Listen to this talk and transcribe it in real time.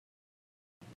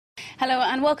Hello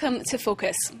and welcome to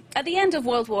Focus. At the end of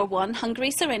World War I, Hungary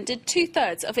surrendered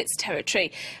 2/3 of its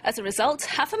territory. As a result,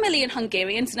 500,000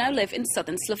 Hungarians now live in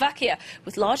southern Slovakia,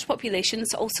 with large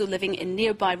populations also living in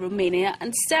nearby Romania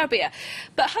and Serbia.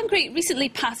 But Hungary recently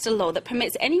passed a law that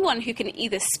permits anyone who can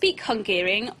either speak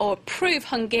Hungarian or prove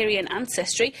Hungarian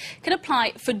ancestry can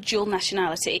apply for dual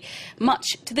nationality, much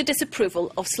to the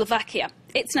disapproval of Slovakia.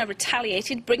 It's now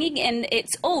retaliated, bringing in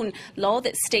its own law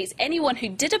that states anyone who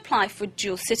did apply for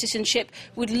dual citizenship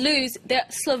would lose their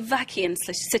Slovakian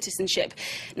citizenship.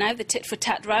 Now, the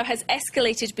tit-for-tat row has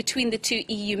escalated between the two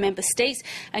EU member states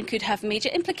and could have major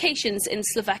implications in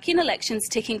Slovakian elections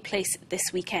taking place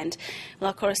this weekend. Well,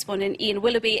 our correspondent Ian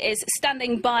Willoughby is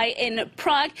standing by in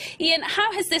Prague. Ian,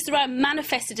 how has this row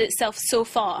manifested itself so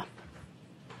far?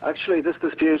 Actually, this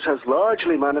dispute has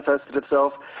largely manifested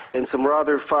itself in some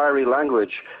rather fiery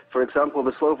language. For example,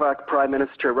 the Slovak Prime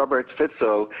Minister Robert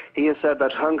Fico, he has said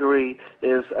that Hungary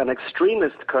is an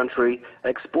extremist country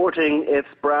exporting its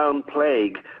brown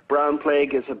plague. Brown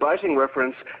plague is a biting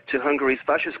reference to Hungary's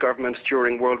fascist government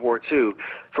during World War II.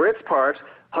 For its part,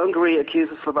 Hungary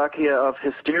accuses Slovakia of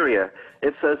hysteria.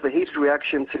 It says the heated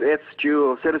reaction to its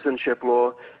dual citizenship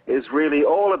law is really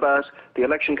all about the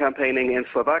election campaigning in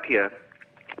Slovakia.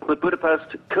 But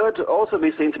Budapest could also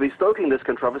be seen to be stoking this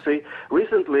controversy.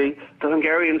 Recently, the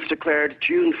Hungarians declared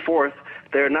June 4th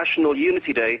their National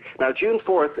Unity Day. Now, June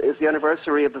 4th is the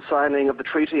anniversary of the signing of the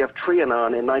Treaty of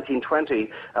Trianon in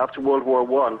 1920, after World War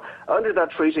I. Under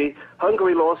that treaty,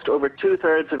 Hungary lost over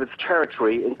 2/3 of its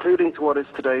territory, including to what is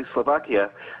today Slovakia.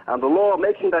 And the law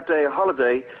making that day a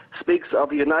holiday speaks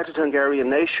of a united Hungarian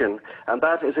nation, and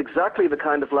that is exactly the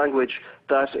kind of language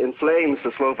that inflames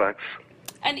the Slovaks.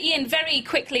 And Ian, very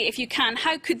quickly, if you can,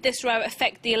 how could this row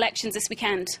affect the elections this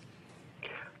weekend?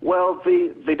 Well,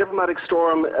 the diplomatic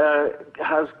storm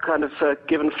has kind of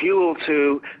given fuel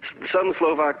to some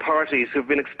Slovak parties who've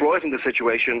been exploiting the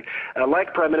situation,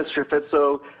 like Prime Minister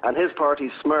Fico and his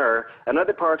party Smer.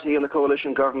 Another party in the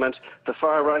coalition government, the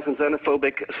far-right and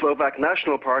xenophobic Slovak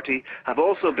National Party, have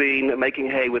also been making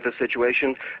hay with the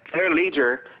situation. Their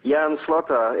leader, Jan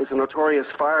Slota, is a notorious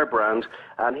firebrand,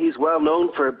 and he's well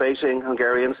known for baiting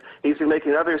Hungarians. He's been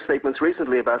making other statements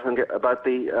recently about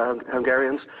the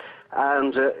Hungarians.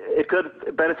 And it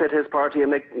could benefit his party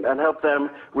and help them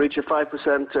reach a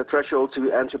 5% threshold to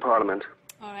enter Parliament.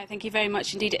 All right, thank you very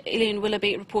much indeed. Ian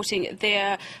Willoughby reporting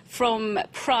there from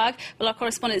Prague. Well, our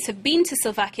correspondents have been to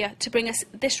Slovakia to bring us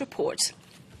this report.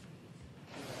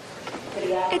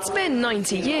 It's been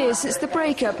 90 years since the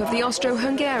breakup of the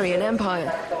Austro-Hungarian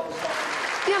Empire.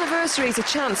 The anniversary is a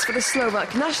chance for the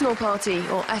Slovak National Party,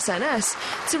 or SNS,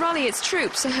 to rally its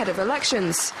troops ahead of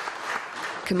elections.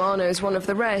 Komárno is one of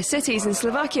the rare cities in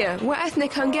Slovakia where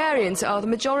ethnic Hungarians are the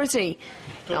majority.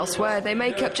 Elsewhere, they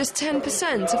make up just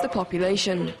 10% of the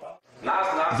population.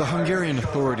 The Hungarian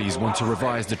authorities want to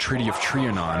revise the Treaty of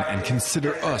Trianon and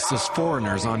consider us as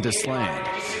foreigners on this land.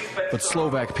 But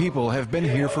Slovak people have been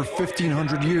here for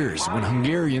 1,500 years, when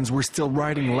Hungarians were still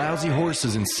riding lousy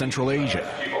horses in Central Asia.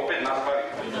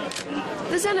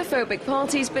 The xenophobic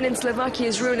party's been in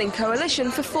Slovakia's ruling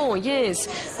coalition for 4 years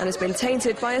and has been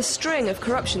tainted by a string of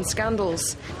corruption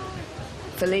scandals.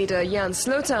 For leader Jan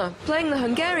Slota, playing the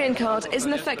Hungarian card is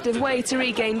an effective way to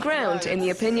regain ground in the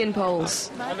opinion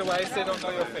polls. I'm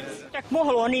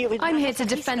here to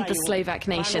defend the Slovak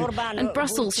nation, and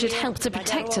Brussels should help to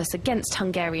protect us against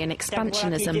Hungarian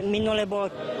expansionism.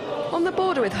 On the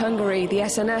border with Hungary, the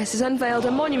SNS has unveiled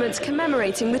a monument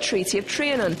commemorating the Treaty of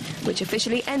Trianon, which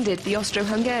officially ended the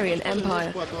Austro-Hungarian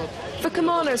Empire. For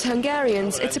Komárno's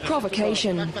Hungarians, it's a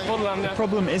provocation. The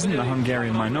problem isn't the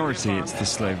Hungarian minority, it's the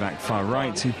Slovak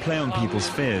far-right who play on people's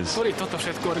fears. All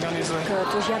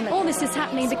this is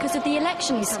happening because of the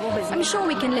elections. I'm sure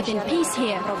we can live in peace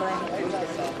here.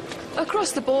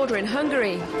 Across the border in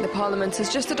Hungary, the parliament has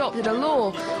just adopted a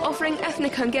law offering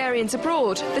ethnic Hungarians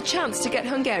abroad the chance to get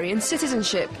Hungarian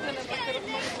citizenship.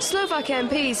 Slovak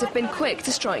MPs have been quick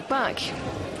to strike back.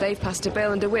 They've passed a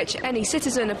bill under which any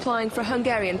citizen applying for a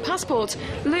Hungarian passport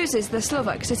loses their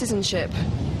Slovak citizenship.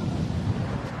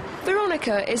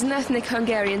 Veronica is an ethnic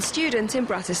Hungarian student in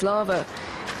Bratislava.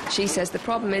 She says the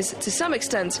problem is, to some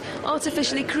extent,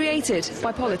 artificially created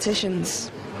by politicians.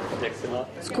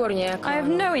 I have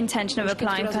no intention of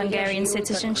applying for Hungarian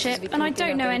citizenship, and I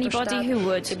don't know anybody who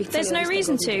would. There's no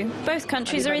reason to. Both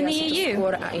countries are in the EU.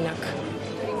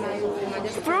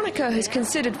 Veronica has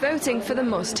considered voting for the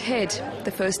Most Hid,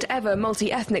 the first ever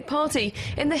multi-ethnic party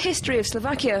in the history of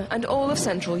Slovakia and all of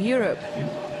Central Europe.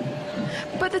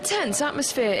 But the tense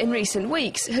atmosphere in recent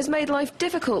weeks has made life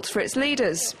difficult for its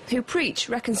leaders, who preach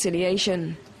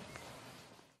reconciliation.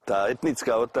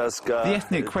 The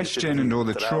ethnic question and all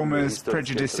the traumas,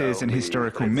 prejudices and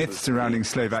historical myths surrounding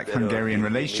Slovak-Hungarian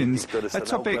relations are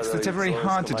topics that are very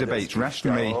hard to debate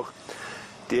rationally.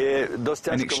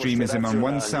 And extremism on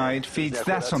one side feeds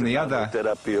that on the other.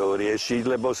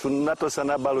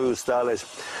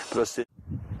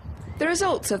 The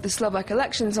results of the Slovak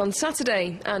elections on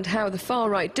Saturday and how the far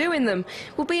right do in them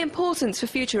will be important for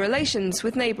future relations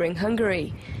with neighbouring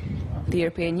Hungary. The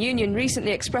European Union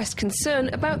recently expressed concern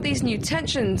about these new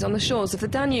tensions on the shores of the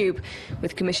Danube,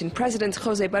 with Commission President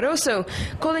José Barroso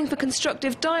calling for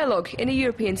constructive dialogue in a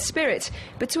European spirit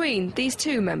between these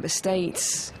two member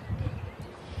states.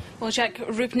 Well, Jacques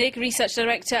Rupnik, Research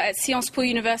Director at Sciences Po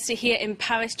University here in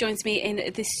Paris, joins me in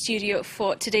the studio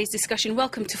for today's discussion.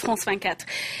 Welcome to France 24.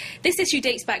 This issue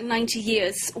dates back 90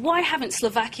 years. Why haven't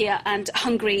Slovakia and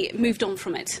Hungary moved on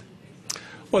from it?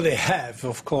 Well, they have,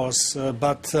 of course,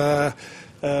 but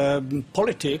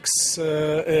politics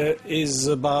is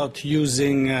about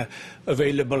using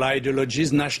available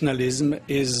ideologies. Nationalism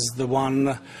is the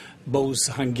one both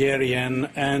Hungarian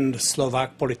and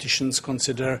Slovak politicians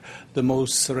consider the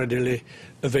most readily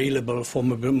available for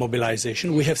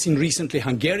mobilization. We have seen recently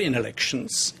Hungarian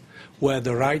elections where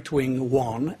the right-wing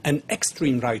won, an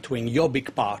extreme right-wing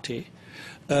Jobbik party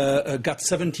got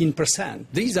 17%.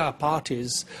 These are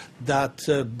parties that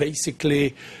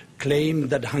basically claim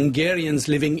that Hungarians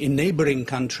living in neighboring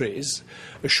countries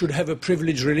should have a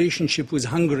privileged relationship with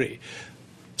Hungary.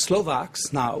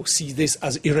 Slovaks now see this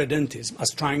as irredentism, as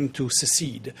trying to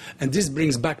secede. And this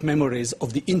brings back memories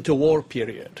of the interwar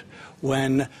period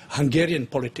when Hungarian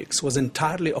politics was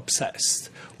entirely obsessed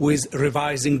with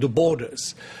revising the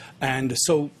borders. And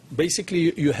so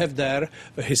basically you have there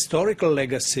a historical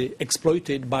legacy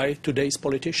exploited by today's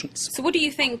politicians. So what do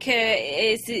you think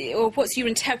or what's your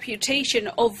interpretation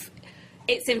of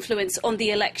its influence on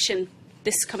the election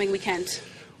this coming weekend?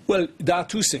 Well, there are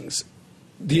two things.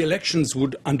 The elections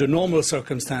would, under normal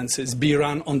circumstances, be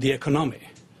run on the economy,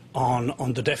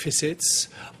 on the deficits,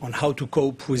 on how to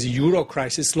cope with the euro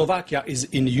crisis. Slovakia is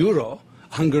in euro,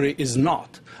 Hungary is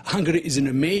not. Hungary is in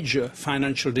a major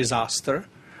financial disaster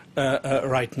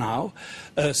right now.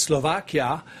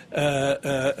 Slovakia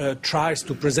tries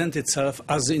to present itself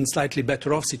as in slightly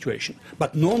better off situation.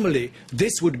 But normally,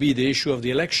 this would be the issue of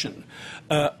the election.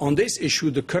 On this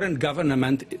issue, the current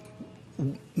government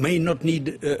may not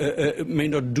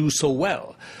do so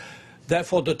well.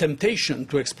 Therefore, the temptation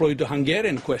to exploit the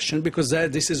Hungarian question, because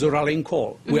this is a rallying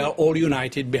call. We are all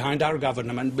united behind our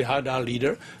government, behind our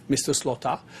leader, Mr.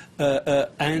 Slota,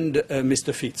 and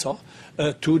Mr. Fico,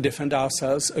 to defend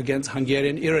ourselves against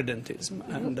Hungarian irredentism.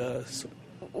 And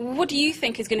what do you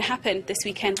think is going to happen this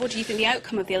weekend? What do you think the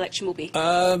outcome of the election will be?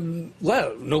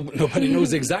 Well, nobody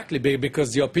knows exactly,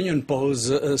 because the opinion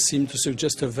polls seem to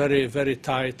suggest a very, very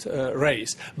tight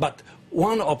race. But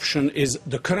one option is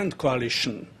the current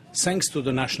coalition, thanks to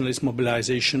the nationalist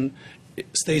mobilization,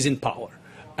 stays in power.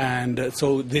 And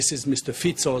so this is Mr.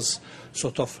 Fico's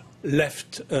sort of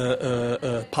left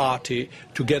party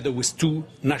together with two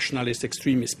nationalist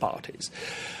extremist parties.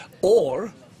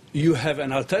 Or you have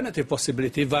an alternative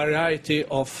possibility, variety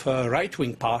of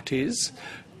right-wing parties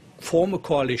form a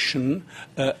coalition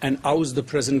and oust the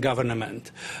present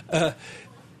government.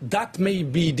 That may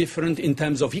be different in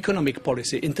terms of economic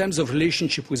policy. In terms of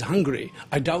relationship with Hungary,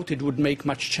 I doubt it would make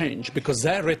much change, because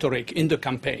their rhetoric in the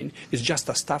campaign is just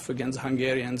as tough against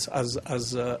Hungarians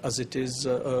as it is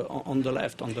on the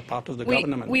left, on the part of the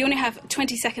government. We only have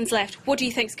 20 seconds left. What do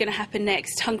you think is going to happen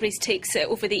next? Hungary takes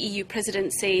over the EU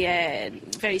presidency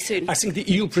very soon. I think the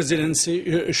EU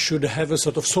presidency should have a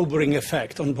sort of sobering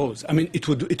effect on both. I mean, it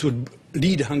would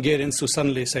lead Hungarians to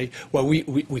suddenly say, well,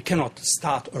 we cannot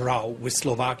start a row with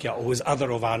Slovakia or with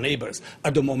other of our neighbours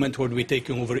at the moment when we're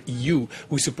taking over EU.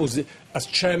 We're supposed, as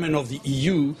chairman of the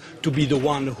EU, to be the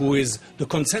one who is the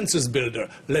consensus builder.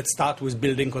 Let's start with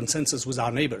building consensus with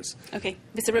our neighbours. OK.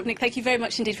 Mr. Rupnik, thank you very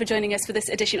much indeed for joining us for this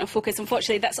edition of Focus.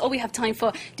 Unfortunately, that's all we have time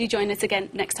for. Do join us again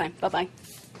next time. Bye-bye.